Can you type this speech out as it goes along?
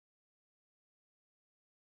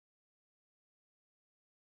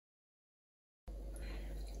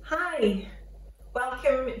Hi,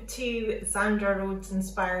 welcome to Sandra Rhodes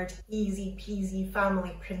inspired Easy Peasy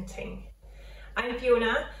family printing. I'm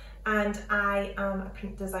Fiona and I am a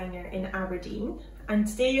print designer in Aberdeen, and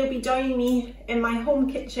today you'll be joining me in my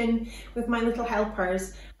home kitchen with my little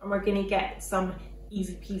helpers, and we're going to get some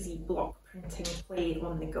easy peasy block printing play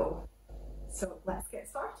on the go. So let's get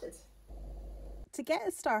started. To get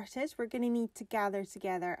us started, we're going to need to gather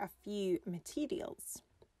together a few materials.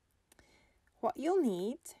 What you'll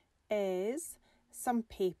need is some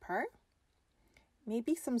paper,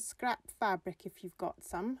 maybe some scrap fabric if you've got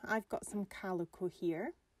some. I've got some calico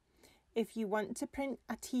here. If you want to print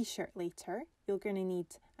a t-shirt later, you're going to need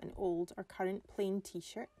an old or current plain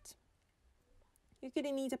t-shirt. You're going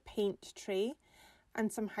to need a paint tray and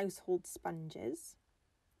some household sponges.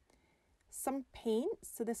 Some paints,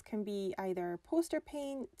 so this can be either poster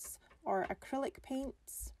paints or acrylic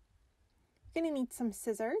paints. You're going to need some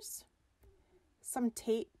scissors, some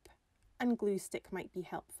tape, and glue stick might be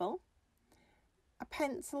helpful. A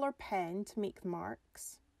pencil or pen to make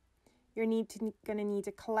marks. You're going to need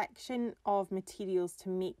a collection of materials to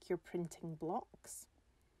make your printing blocks.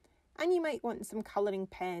 And you might want some colouring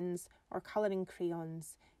pens or colouring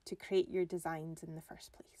crayons to create your designs in the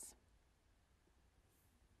first place.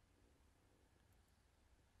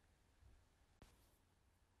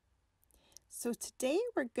 So today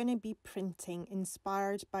we're going to be printing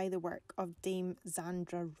inspired by the work of Dame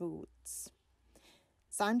Sandra Rhodes.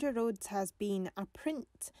 Sandra Rhodes has been a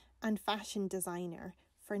print and fashion designer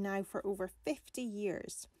for over 50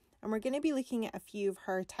 years, and we're going to be looking at a few of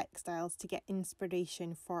her textiles to get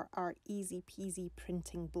inspiration for our easy peasy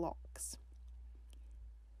printing blocks.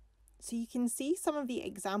 So you can see some of the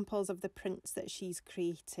examples of the prints that she's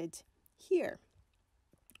created here.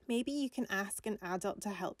 Maybe you can ask an adult to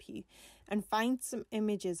help you and find some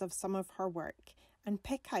images of some of her work and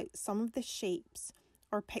pick out some of the shapes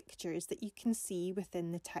or pictures that you can see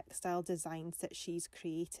within the textile designs that she's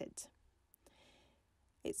created.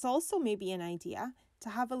 It's also maybe an idea to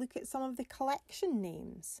have a look at some of the collection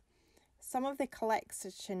names. Some of the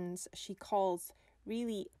collections she calls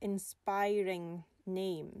really inspiring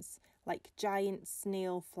names, like giant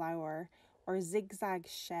snail flower or zigzag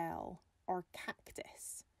shell or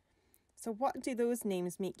cactus. So what do those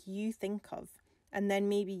names make you think of? And then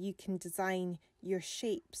maybe you can design your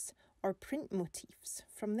shapes or print motifs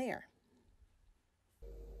from there.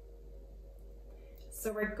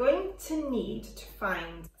 So we're going to need to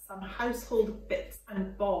find some household bits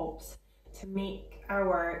and bobs to make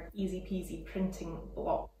our easy peasy printing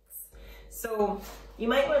blocks. So you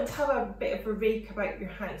might want to have a bit of a rake about your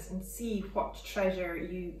house and see what treasure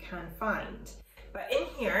you can find. But in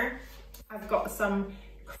here, I've got some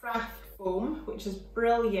craft foam, which is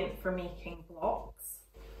brilliant for making blocks.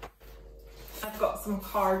 I've got some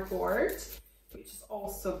cardboard, which is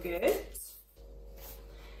also good.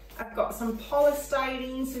 I've got some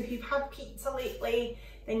polystyrene, so if you've had pizza lately,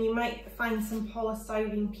 then you might find some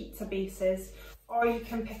polystyrene pizza bases, or you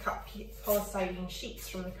can pick up polystyrene sheets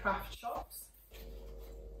from the craft shops.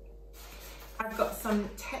 I've got some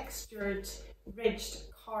textured ridged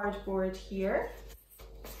cardboard here,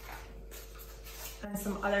 and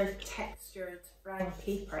some other textured brown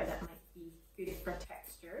paper that might be good for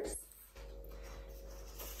textures.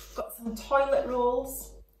 Got some toilet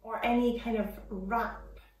rolls or any kind of wrap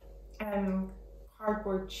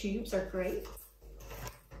cardboard tubes are great.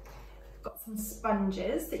 Got some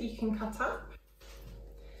sponges that you can cut up,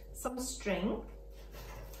 some string,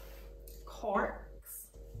 corks.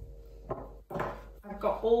 I've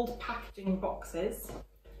got old packaging boxes,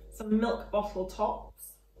 some milk bottle tops.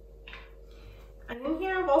 And in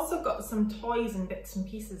here I've also got some toys and bits and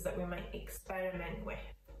pieces that we might experiment with.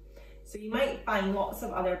 So you might find lots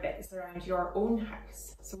of other bits around your own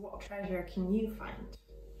house. So what treasure can you find?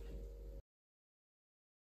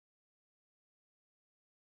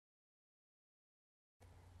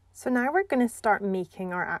 So now we're going to start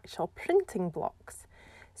making our actual printing blocks.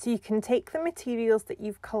 So you can take the materials that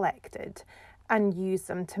you've collected and use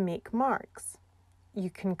them to make marks. You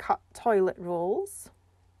can cut toilet rolls.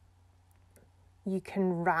 You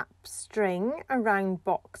can wrap string around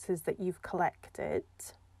boxes that you've collected.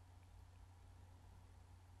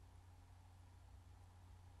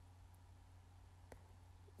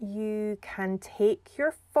 You can take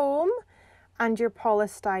your foam and your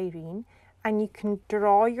polystyrene and you can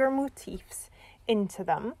draw your motifs into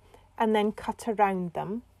them and then cut around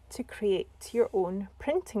them to create your own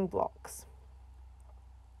printing blocks.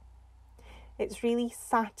 It's really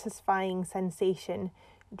satisfying sensation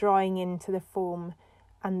drawing into the foam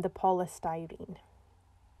and the polystyrene.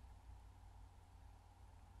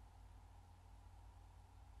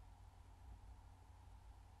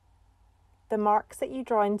 the marks that you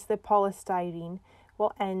draw into the polystyrene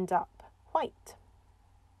will end up white.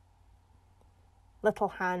 Little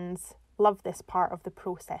hands love this part of the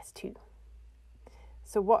process too.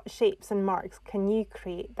 So what shapes and marks can you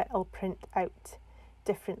create that will print out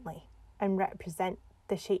differently and represent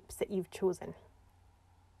the shapes that you've chosen?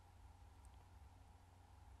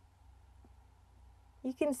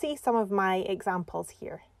 You can see some of my examples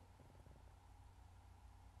here.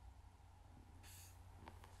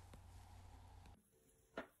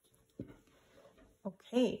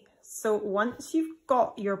 Okay, so once you've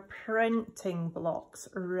got your printing blocks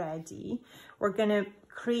ready, we're going to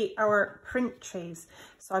create our print trays.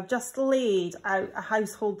 So I've just laid out a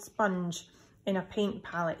household sponge in a paint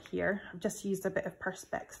palette here. I've just used a bit of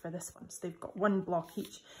Perspex for this one, so they've got one block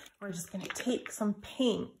each. We're just going to take some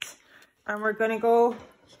paint and we're going to go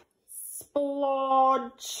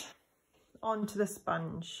splodge onto the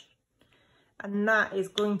sponge, and that is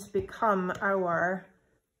going to become our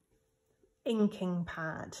inking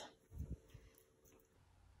pad.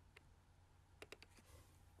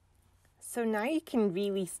 So now you can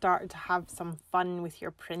really start to have some fun with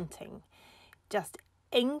your printing. Just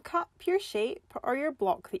ink up your shape or your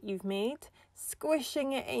block that you've made,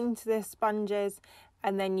 squishing it into the sponges,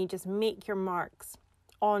 and then you just make your marks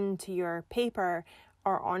onto your paper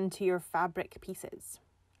or onto your fabric pieces.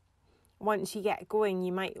 Once you get going,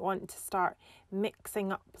 you might want to start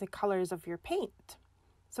mixing up the colours of your paint.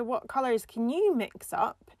 So what colours can you mix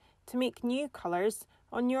up to make new colours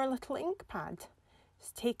on your little ink pad?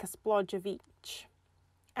 Just take a splodge of each,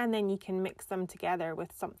 and then you can mix them together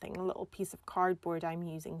with something, a little piece of cardboard I'm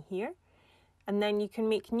using here. And then you can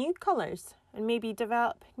make new colours and maybe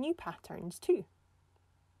develop new patterns too.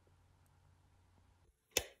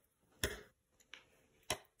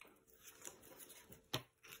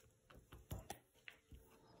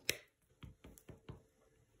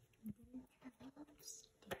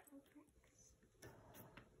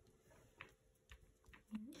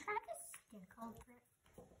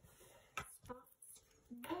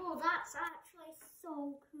 Oh, that's actually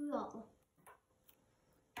so cool.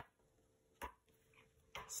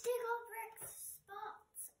 Stickle brick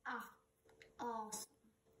spots are awesome.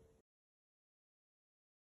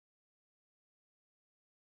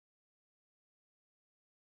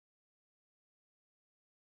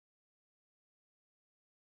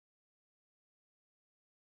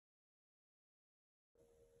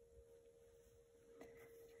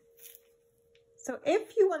 So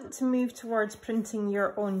if you want to move towards printing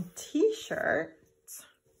your own t-shirt,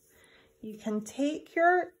 you can take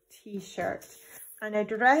your t-shirt, and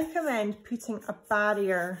I'd recommend putting a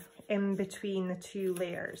barrier in between the two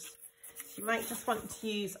layers. So you might just want to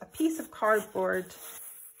use a piece of cardboard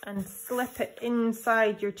and slip it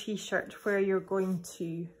inside your t-shirt where you're going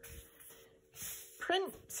to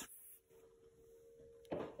print.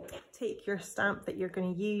 Take your stamp that you're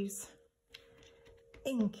going to use,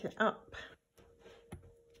 ink it up,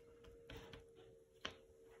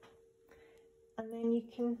 and then you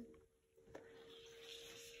can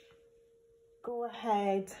go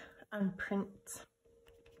ahead and print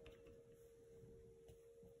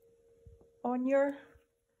on your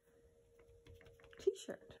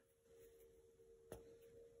t-shirt.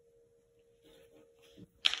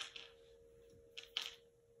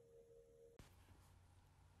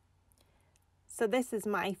 So this is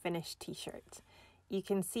my finished t-shirt. You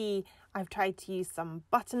can see I've tried to use some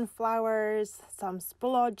button flowers, some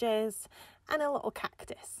splodges, and a little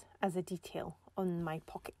cactus as a detail on my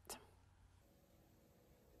pocket.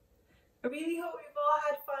 I really hope you've all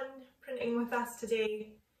had fun printing with us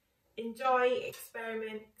today. Enjoy,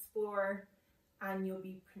 experiment, explore, and you'll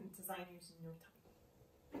be print designers in no time.